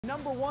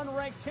#1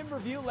 ranked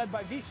Timberview, led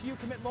by VCU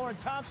commit Lauren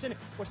Thompson,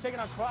 was taking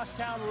on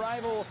crosstown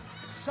rival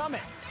Summit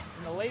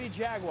and the Lady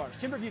Jaguars.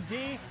 Timberview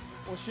D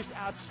was just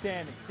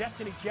outstanding.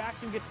 Destiny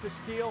Jackson gets the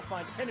steal,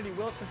 finds Kennedy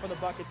Wilson for the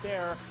bucket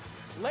there.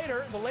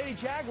 Later, the Lady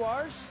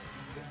Jaguars,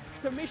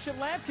 Tamisha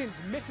Lampkins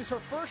misses her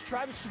first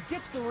try, but she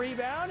gets the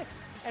rebound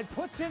and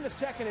puts in the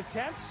second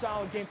attempt.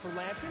 Solid game for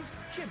Lampkins.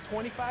 She had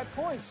 25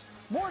 points.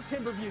 More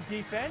Timberview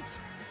defense.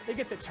 They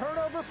get the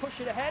turnover,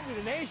 push it ahead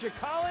with Asia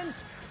Collins.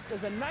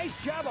 Does a nice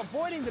job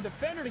avoiding the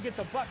defender to get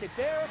the bucket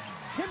there.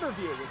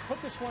 Timberview would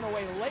put this one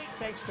away late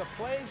thanks to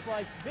plays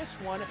like this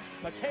one.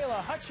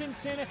 Michaela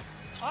Hutchinson,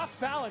 off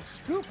balance,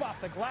 scoop off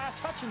the glass.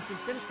 Hutchinson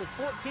finished with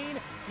 14.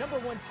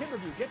 #1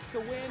 Timberview gets the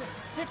win,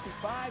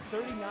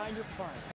 55-39 your final.